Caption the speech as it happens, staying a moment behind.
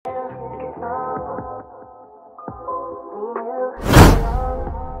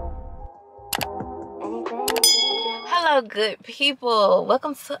up, good people?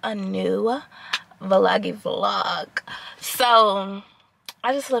 Welcome to a new vlog. So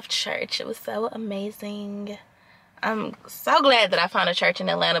I just left church. It was so amazing. I'm so glad that I found a church in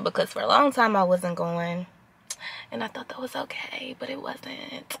Atlanta because for a long time I wasn't going and I thought that was okay, but it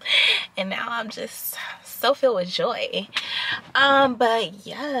wasn't. And now I'm just so filled with joy. But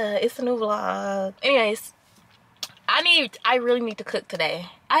yeah, it's a new vlog. Anyways, I really need to cook today.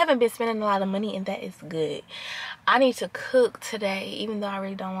 I haven't been spending a lot of money and that is good. I need to cook today even though I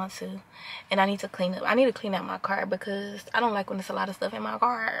really don't want to. And I need to clean up. I need to clean out my car because I don't like when there's a lot of stuff in my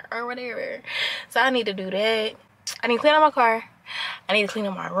car or whatever. So I need to do that. I need to clean out my car. I need to clean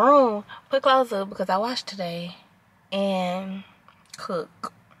up my room. Put clothes up because I washed today. And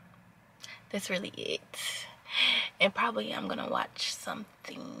cook. That's really it. And probably I'm gonna watch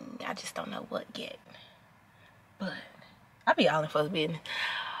something. I just don't know what yet. But I be all in folks' business.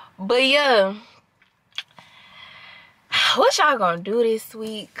 But yeah, what y'all gonna do this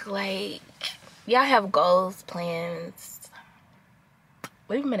week? Like, y'all have goals, plans?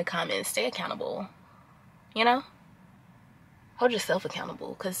 Leave them in the comments. Stay accountable. You know, hold yourself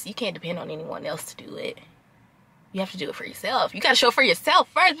accountable because you can't depend on anyone else to do it. You have to do it for yourself. You gotta show it for yourself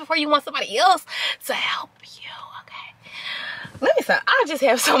first before you want somebody else to help you. Okay. Let me stop. I just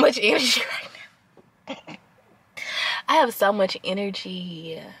have so much energy right now. I have so much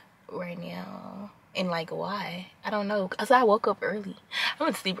energy right now. And like, why? I don't know. Cause I woke up early. I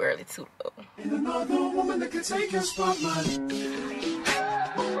went to sleep early too though. And another woman that can take your spotlight.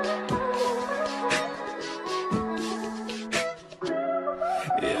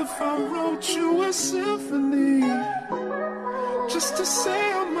 If I wrote you a symphony just to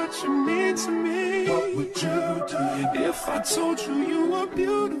say how much you mean to me, what would you do? If I told you you were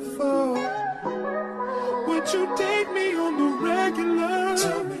beautiful, would you date me on the regular?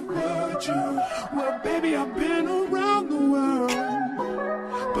 Tell me, would you? Well, baby, I've been around the world,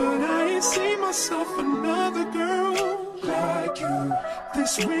 but I ain't seen myself another girl like you.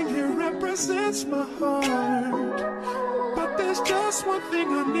 This ring here represents my heart, but there's just one thing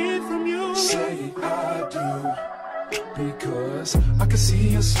I need from you. Say I do. Because I can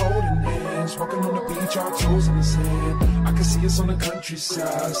see us holding hands, walking on the beach, our toes in the sand. I can see us on the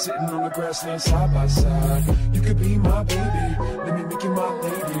countryside, sitting on the grassland side by side. You could be my baby, let me make you my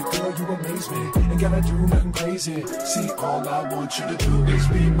lady. Girl, you amaze me, ain't gotta do nothing crazy. See, all I want you to do is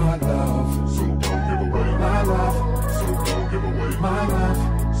be my love. So don't give away my love. So don't give away my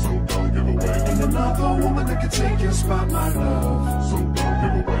love. So don't give away. Ain't another woman that can take your spot, my love. So don't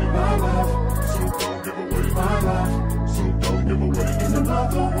give away my love. So don't give away my love. So don't give away. Ain't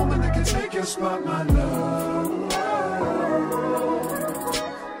another woman that can take your spot, my love.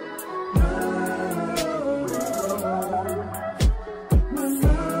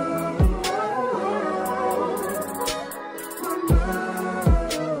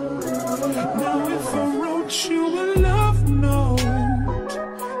 Now if I wrote you a love note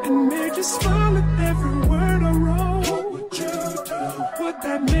and made you smile at every word I wrote, what would you do? Would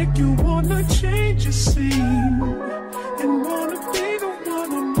that make you wanna change your scene and wanna be the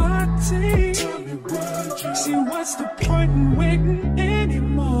one on my team? Tell me, would you? See, what's the point in waiting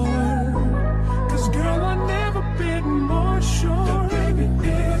anymore? Cause girl, I've never been more sure that baby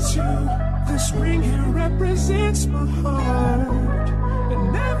it's you. This ring here represents my heart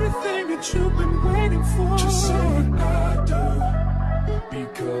and everything that you've been waiting for. Just say I do.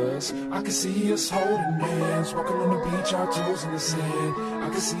 Because I can see us holding hands, walking on the beach, our toes in the sand. I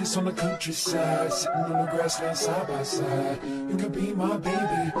can see us on the countryside, sitting on the grassland side by side. You could be my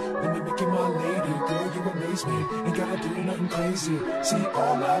baby, let me make you my lady. Girl, you amaze me, ain't gotta do nothing crazy. See,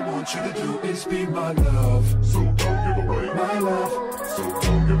 all I want you to do is be my love. So don't give away my love. So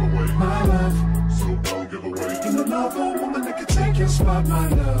don't give away my love. So don't give away. Ain't another woman that can take your spot, my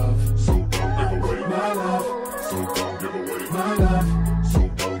love. So don't give away my love. So don't give away my love. So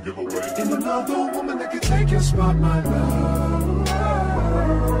don't give away. Ain't another woman that can take your spot, my love.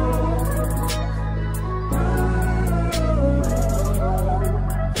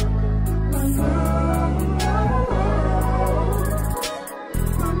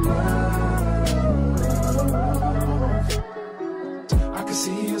 I can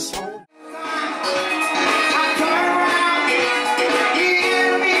see us holding.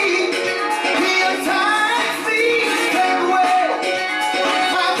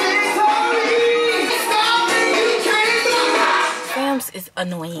 Is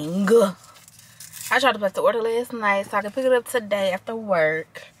annoying. I tried to place the order last night so I could pick it up today after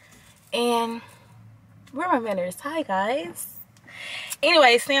work. And where are my manners? Hi guys.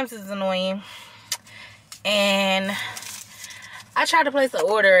 Anyway, Sam's is annoying. And I tried to place an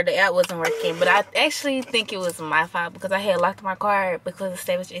order, the app wasn't working, but I actually think it was my fault because I had locked my card because the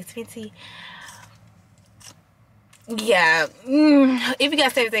Savage Xfinity. Yeah, if you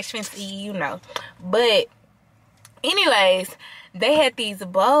got Savage Xfinity, you know. But anyways, they had these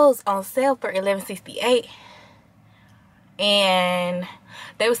bowls on sale for $11.68, and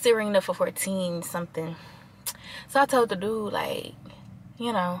they were still ringing up for 14 something. So I told the dude, like,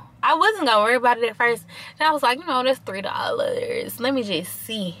 you know, I wasn't gonna worry about it at first. And I was like, you know, that's $3. Let me just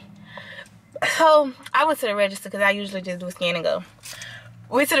see. So I went to the register because I usually just do a scan and go.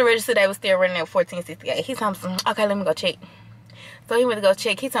 Went to the register, they was still running at $14.68. He told me, okay, let me go check. So he went to go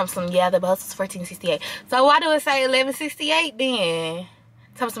check. He told me, yeah, the bus was $14.68. So why do it say $11.68 then?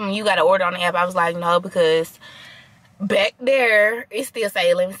 Told me, you got to order on the app. I was like, no, because back there, it still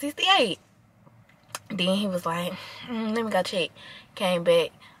say $11.68. Then he was like, let me go check. Came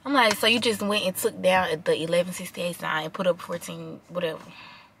back. I'm like, so you just went and took down the $11.68 sign and put up 14, whatever.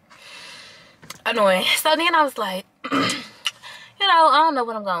 Annoying. So then I was like, you know, I don't know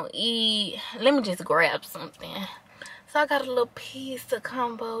what I'm going to eat. Let me just grab something. So I got a little pizza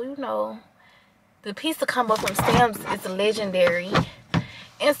combo, you know. The pizza combo from Sam's is legendary.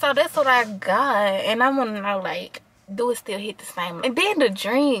 And so that's what I got. And I want to know, like, do it still hit the same? And then the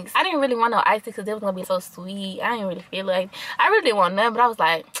drinks, I didn't really want no icy because it was gonna be so sweet. I didn't really feel like, I really didn't want none, but I was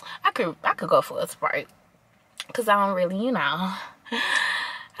like, I could go for a Sprite because I don't really, you know, I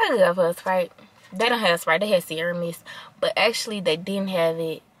could go for a Sprite. They don't have Sprite, they had Sierra Mist, but actually they didn't have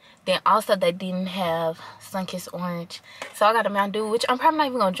it. Then also they didn't have Sunkist Orange, so I got a Mountain Dew, which I'm probably not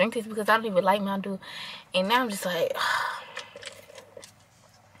even gonna drink this because I don't even like Mountain Dew. And now I'm just like,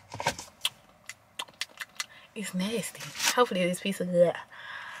 it's nasty. Hopefully this piece is good.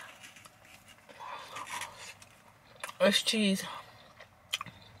 It's cheese.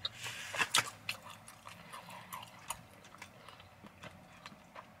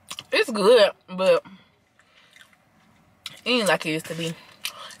 It's good, but it ain't like it used to be.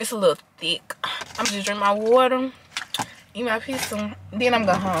 It's a little thick. I'm just drink my water, eat my pizza, then I'm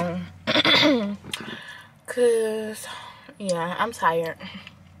go home. Cause yeah, I'm tired.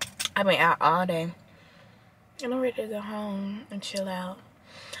 I've been out all day. And I'm ready to go home and chill out.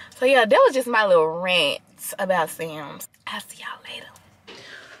 So yeah, that was just my little rant about Sam's. I'll see y'all later.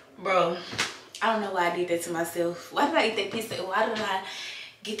 Bro, I don't know why I did that to myself. Why did I eat that pizza? Why did I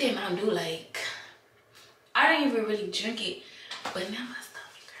get that Mountain Dew? Like, I didn't even really drink it, but now my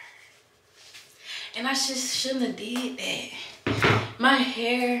stomach hurt. And I just shouldn't have did that. My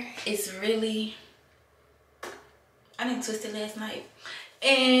hair is really, I didn't twist it last night.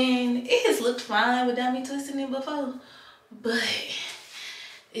 And it has looked fine without me twisting it before, but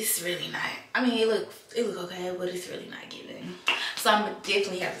it's really not. I mean, it look okay, but it's really not giving. So I'm gonna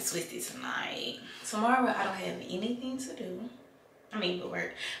definitely have to twist it tonight. Tomorrow I don't have anything to do. I mean, but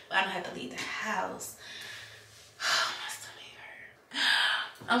work, but I don't have to leave the house. Oh, my stomach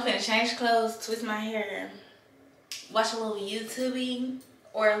hurt. I'm finna change clothes, twist my hair, watch a little YouTubing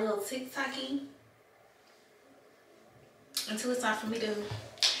or a little TikToking until it's time for me to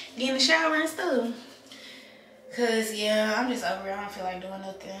get in the shower and stuff. Cause yeah, I'm just over it. I don't feel like doing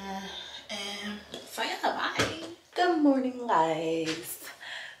nothing. And so yeah, bye. Good morning, guys.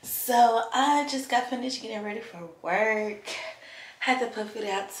 So I just got finished getting ready for work. Had to puff it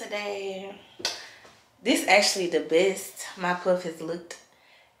out today. This actually the best my puff has looked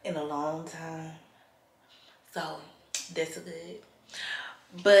in a long time. So that's good.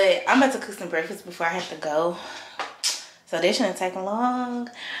 But I'm about to cook some breakfast before I have to go. So that shouldn't take long,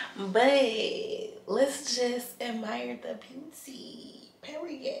 but let's just admire the beauty,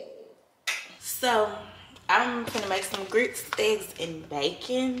 period. So I'm gonna make some grits, eggs, and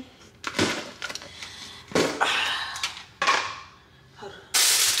bacon. Hold on.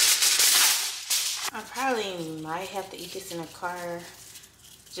 I probably might have to eat this in the car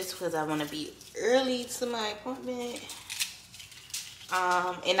just because I want to be early to my appointment.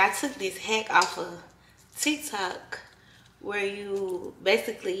 And I took this hack off of TikTok, where you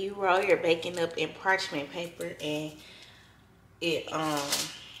basically roll your bacon up in parchment paper and it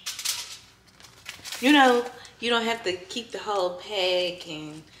you know, you don't have to keep the whole pack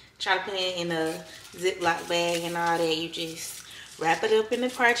and try to put it in a Ziploc bag and all that. You just wrap it up in the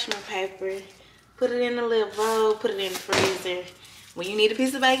parchment paper, put it in a little bowl, put it in the freezer. When you need a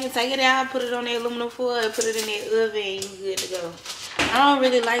piece of bacon, take it out, put it on the aluminum foil, put it in the oven, and you're good to go. I don't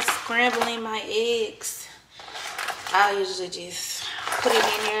really like scrambling my eggs. I usually just put it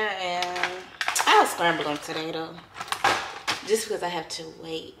in there and I'll scramble them today though. Just because I have to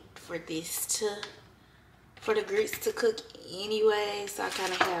wait for the grits to cook anyway, so I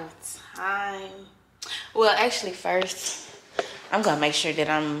kind of have time. Well, actually first, I'm gonna make sure that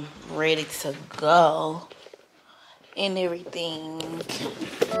I'm ready to go and everything.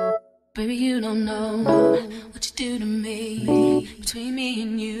 Baby, you don't know what you do to me. Between me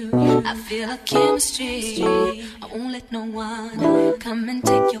and you, I feel a chemistry. I won't let no one come and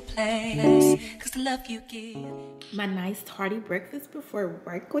take your place, 'cause the love you give. My nice hearty breakfast before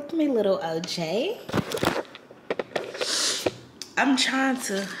work with me little OJ. I'm trying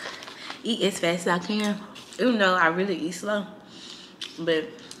to eat as fast as I can, even though I really eat slow. But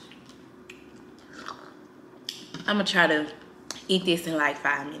I'm gonna try to eat this in like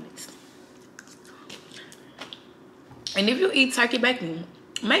 5 minutes. And if you eat turkey bacon,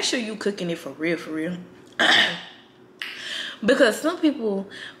 make sure you cooking it for real, for real. Because some people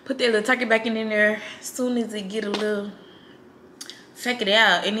put their little turkey bacon in there as soon as they get a little, check it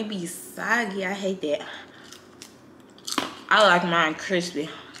out, and it be soggy. I hate that. I like mine crispy.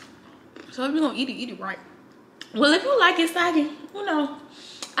 So if you're gonna eat it right. Well, if you like it soggy, you know,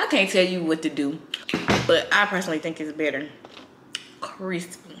 I can't tell you what to do. But I personally think it's better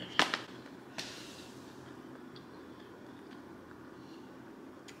crispy.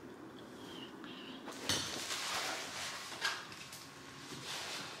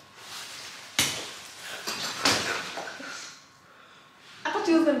 I thought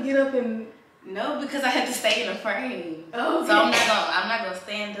you was gonna get up and. No, because I had to stay in the frame. Oh, okay. So I'm not gonna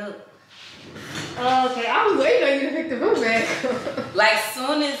stand up. Oh, okay, I was waiting on you to pick the book back. Like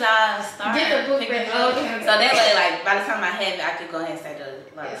soon as I start Get the book picking back. it up, Okay. so that way, like by the time I have it, I could go ahead and say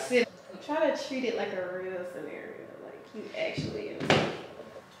the like. Sit. Try to treat it like a real scenario, like you actually in a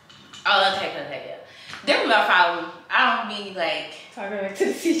Oh, okay, yeah. That's my problem. I don't be like talking back to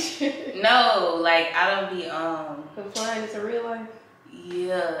the teacher. no, like I don't be Applying it to real life.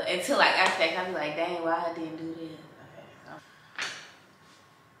 yeah. Until like after that, I be like, dang, why I didn't do this.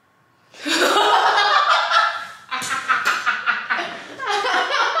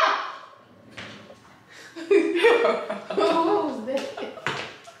 What was that?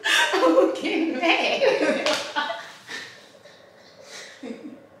 I'm getting mad.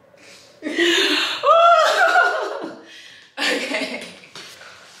 Okay.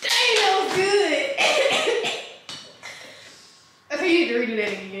 Dang, that was good. Okay, you need to redo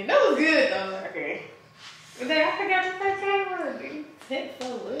that again. That was good though. Okay. But then I forgot the first camera. Dude, that's so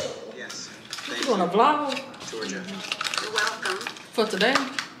little. Yes. You doing a vlog Georgia. You're welcome. for today?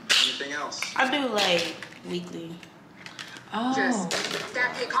 Anything else? I do like weekly. Oh. Just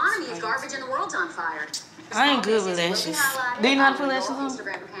that the economy is garbage and the world's on fire. I ain't good with lashes. Do you know how to put lashes on?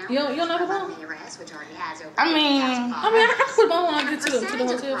 You don't know how to put them? I mean, I can put them on when I get to the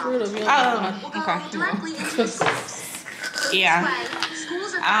hotel for real. okay. Yeah.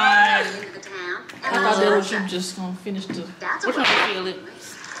 I thought that was you just gonna finish the. Which one do you feel it?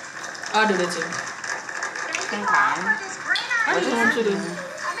 I'll do that too. I just want you to,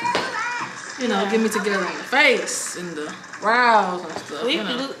 you know, get me together on the face and the brows and stuff. We You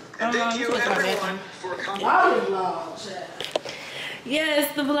can know. do. Thank you you can try everyone that. for coming.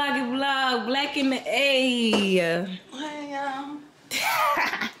 Yes, the vloggy vlog, Black in the A. Hey, y'all.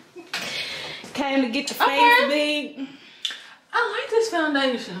 Came to get the face Okay. big. I like this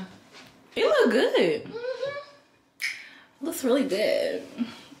foundation. It look good. Looks really good.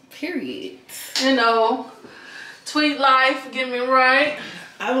 Period. You know, tweet life, get me right.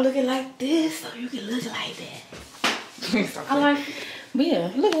 I'm looking like this, so you can look like that. I like. But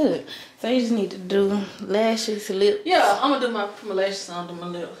yeah, look good. So you just need to do lashes, lips. Yeah, I'm gonna do my put my lashes on, do my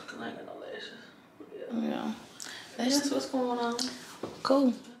lips, cause I ain't got no lashes. Yeah. That's That's what's going on.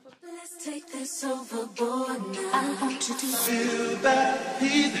 cool. Let's take this overboard now. I want you to Feel that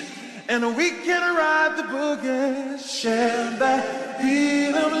heat, and we can ride the boogie. Share that beat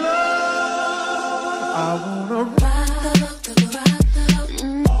of love. I wanna ride the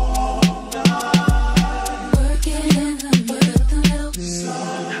work it in the middle.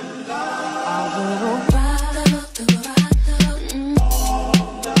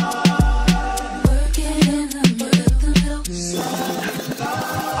 Work it in the middle.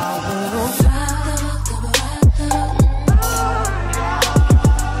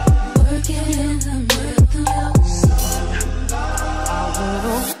 Work it in the middle.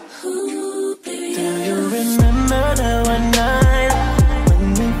 Ooh, baby. Do you remember that one night when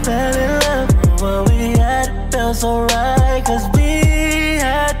we fell in love? What we had felt so right, 'cause we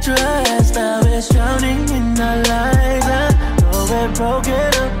had trust. Now it's drowning in our lives. I know we're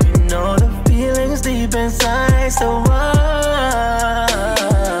broken up, you know the feelings deep inside. So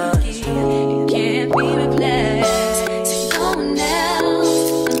You can't be replaced. So no one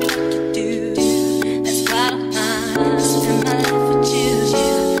else can do what you do. That's why I spend my life with you.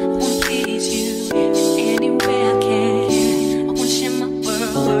 I wanna please you in any way I can. I wanna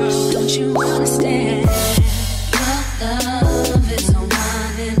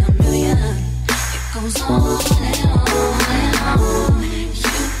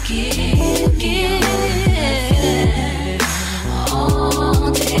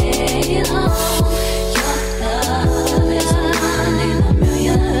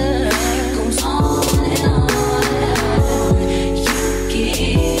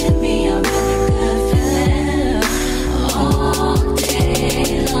give me a really good feeling all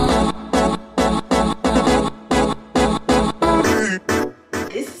day long.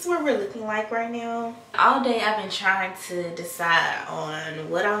 This is what we're looking like right now. All day I've been trying to decide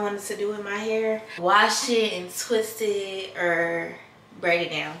on what I wanted to do with my hair. Wash it and twist it or braid it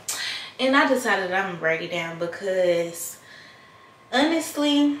down. And I decided I'm gonna braid it down because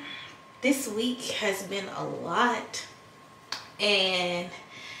honestly, this week has been a lot. And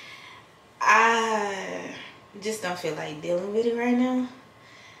I just don't feel like dealing with it right now.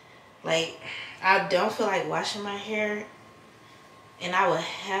 Like, I don't feel like washing my hair. And I would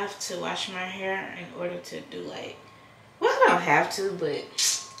have to wash my hair in order to do like, well, I don't have to, but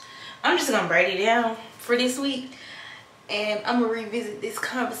I'm just gonna braid it down for this week. And I'm gonna revisit this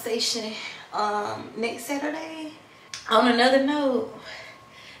conversation next Saturday. On another note,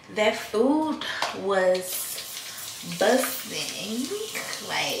 that food was busting.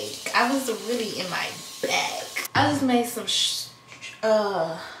 Like, I was really in my bag. I just made some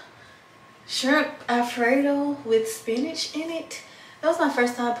shrimp alfredo with spinach in it. That was my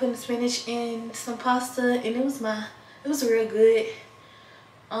first time putting spinach in some pasta, and it was real good.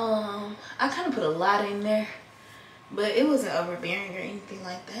 I kind of put a lot in there, but it wasn't overbearing or anything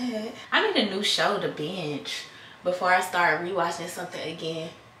like that. I need a new show to binge before I start rewatching something again.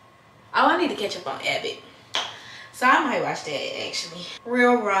 Oh, I need to catch up on Abbott. So I might watch that actually.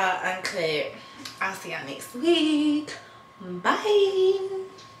 Real raw, uncut. I'll see y'all next week. Bye.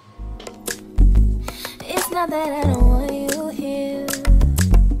 It's not that I don't want you here.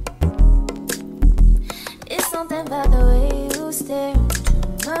 It's something about the way you stare.